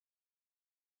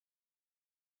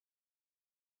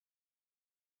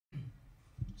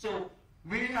So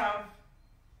we have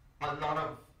a lot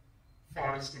of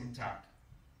forest intact,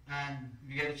 and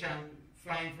you get a chance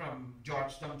flying from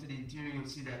Georgetown to the interior, you'll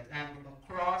see that. And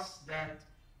across that,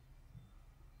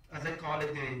 as I call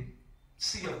it, the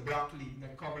sea of broccoli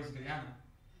that covers Guyana,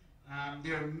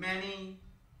 there are many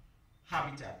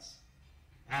habitats,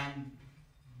 and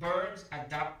birds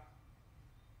adapt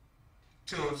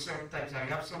to certain types. I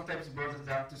have some types of birds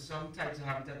adapt to some types of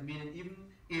habitat, meaning even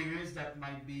areas that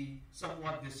might be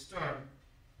somewhat disturbed,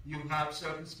 you have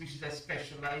certain species that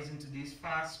specialize into these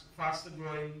faster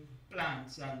growing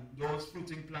plants, and those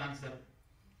fruiting plants that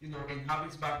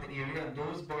inhabits back the area, and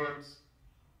those birds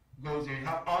goes there. You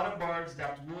have other birds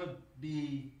that would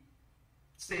be,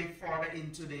 say, further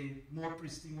into the more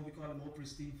pristine, what we call more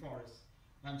pristine forest.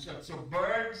 And so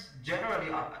birds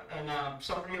generally, and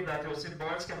summary of that, I would say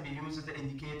birds can be used as an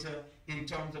indicator in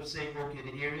terms of saying, okay,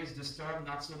 the area is disturbed,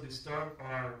 not so disturbed,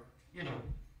 or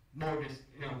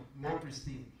more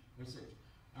pristine.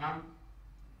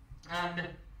 And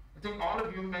I think all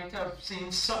of you might have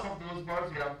seen some of those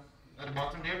birds. We have at the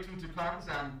bottom there 2 toucans,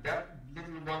 and that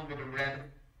little one with a red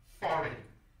forehead.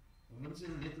 I wouldn't say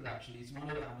little actually, it's one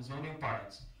of the Amazonian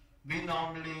parrots. We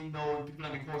normally know, people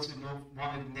on the coast know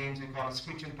one of the names we call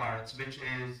screeching parrots, which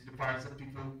is the parrots that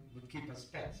people would keep as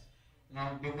pets.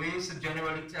 Now, the ways to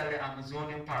generally tell the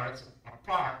Amazonian parrots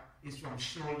apart is from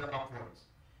shoulder upwards.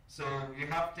 So you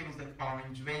have things like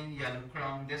orange wing, yellow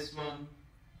crown. This one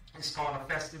is called a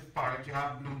festive parrot. You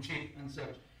have blue cheek and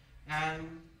such.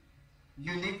 And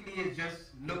uniquely, it's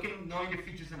just knowing the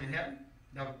features in the head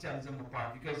that tells them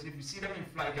apart. Because if you see them in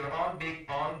flight, they're all big,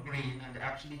 all green, and they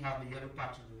actually have the yellow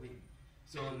patch on the wing.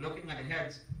 So looking at the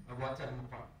heads are what tells them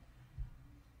apart.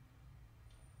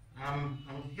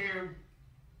 And here,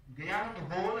 Guyana,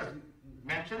 the whole, as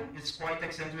mentioned, is quite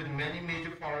extensive with many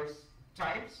major forest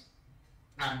types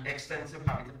and extensive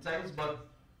habitat types. But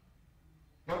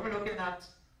what we're looking at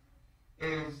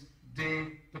is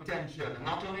the potential, and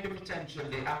not only the potential,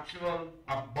 the actual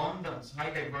abundance, high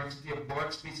diversity of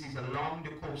bird species along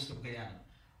the coast of Guyana.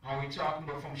 And we're talking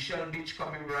about from Shell Beach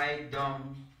coming right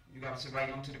down, you got to say right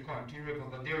down to the County River,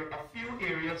 but there are a few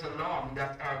areas along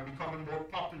that are becoming more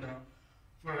popular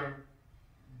for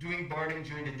doing birding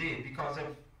during the day because of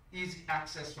easy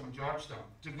access from Georgetown.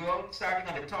 To go out, starting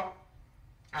at the top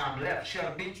left,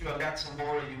 Shell Beach, well, that's a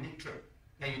more unique trip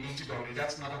that you need to go there.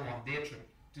 That's not a one-day trip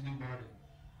to do birding.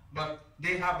 But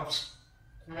they have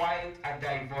quite a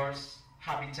diverse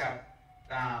habitat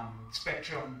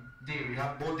spectrum there. You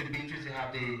have both the beaches, you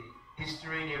have the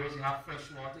estuarine areas, you have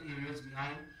freshwater areas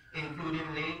behind,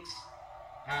 including lakes,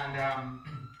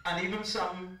 and even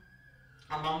some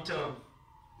amount of,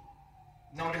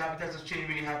 now the habitats have changed.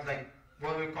 We have like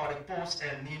what we call it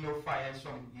post-El Nino fires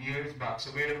from years back,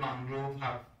 so where the mangrove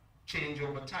have changed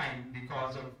over time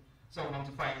because of some amount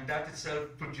of fire, and that itself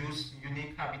produced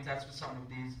unique habitats for some of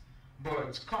these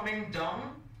birds. Coming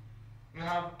down, you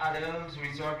have Adele's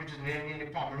Resort, which is near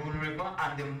the Pomeroon River,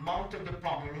 and the mouth of the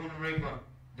Pomeroon River,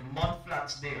 the mud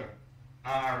flats there,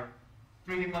 are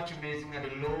pretty much amazing at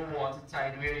the low water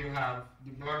tide, where you have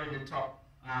the bird in the top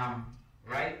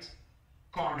right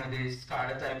corner, the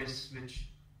scarlet ibis, which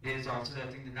is also, I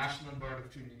think, the national bird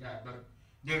of Trinidad. But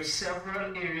there are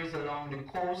several areas along the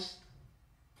coast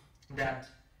that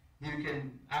you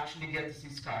can actually get to see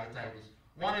scarlet ibis.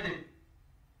 One of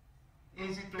the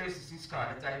easy places to see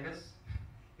scarlet ibis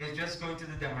is just going to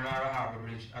the Demerara Harbor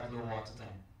Bridge at low water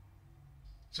time.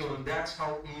 So that's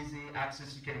how easy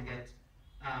access you can get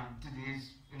to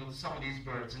these, some of these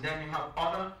birds. And then you have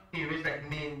other areas like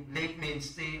Lake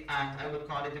Mainstay, and I would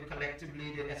call it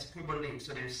collectively the Essequibo Lake.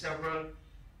 So there's several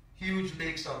huge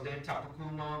lakes out there,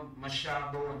 Tapakuma,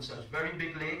 Mashabo, and such, very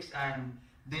big lakes, and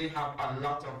they have a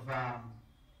lot of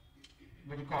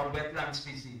what you call wetland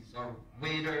species, or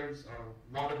waders, or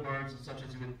water birds, and such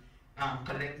as you would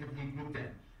collectively group them.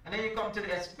 And then you come to the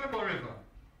Essequibo River,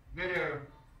 where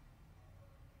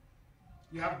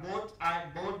you have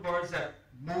both birds that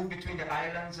move between the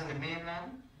islands and the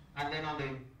mainland, and then on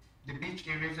the beach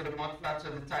areas of the mudflats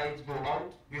where the tides go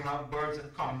out, you have birds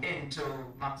that come in to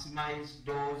maximize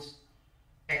those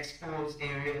exposed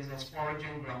areas as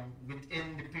foraging ground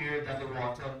within the period that the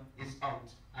water is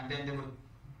out. And then they would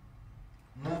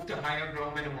move to higher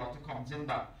ground when the water comes in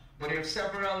back. But there are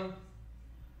several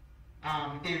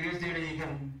areas there that you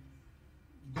can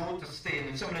go to stay.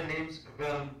 And some of the names,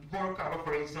 well, Gorokaba,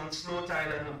 for instance, Sloat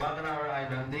Island and Baganara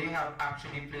Island, they have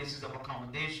actually places of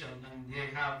accommodation, and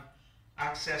they have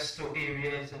access to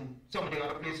areas, and some of the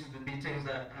other places would be things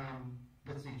that,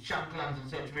 let's see, champlands and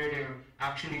such, where there are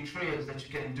actually trails that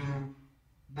you can do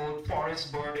both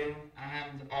forest birding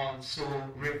and also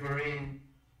riverine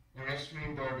or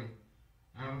estuarine birding.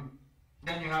 Um,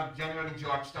 then you have generally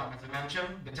Georgetown, as I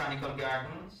mentioned, botanical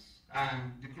gardens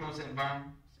and the close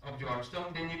environment of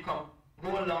Georgetown. Then you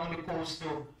go along the coast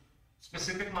to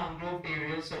specific mangrove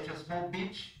areas such as Hope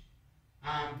Beach,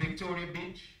 Victoria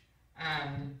Beach,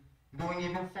 and going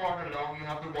even farther along, you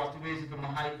have the waterways of the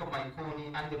Mahaica,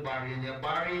 Maikoni, and the Abary, and the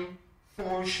Abary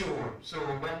foreshore. So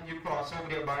when you cross over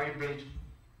the Abary Bridge,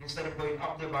 instead of going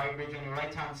up the Abary Bridge on the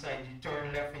right-hand side, you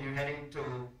turn left and you're heading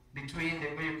to between the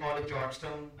what you call the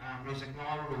Georgetown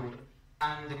Rosignol Road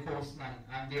and the coastline.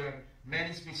 And there are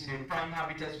many species. They're prime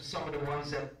habitats for some of the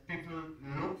ones that people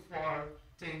look for,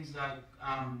 things like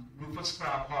rufous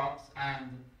crabhawks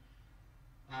and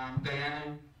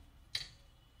Guyana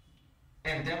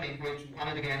endemic, which one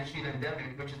of the Guyana shield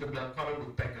endemic, which is the blood-colored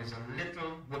woodpeckers, and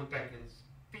little woodpeckers.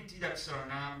 Pity that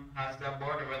Suriname has that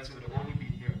border, else it would only be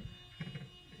here.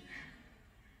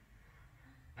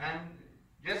 And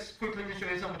just quickly to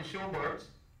show you some of the shorebirds.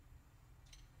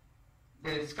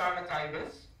 The scarlet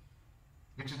ibis,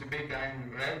 which is the big guy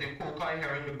in red, the kokai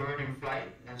heron, the bird in flight,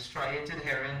 and striated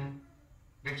heron,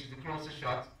 which is the closest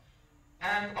shot.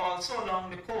 And also along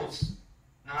the coast,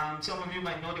 some of you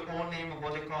might know the old name of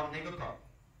what they call niggercock,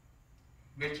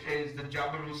 which is the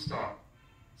jabiru stork.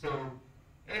 So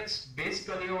it's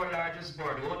basically our largest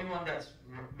bird, the only one that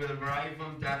will rival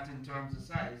that in terms of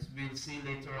size. We'll see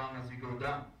later on as we go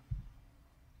down.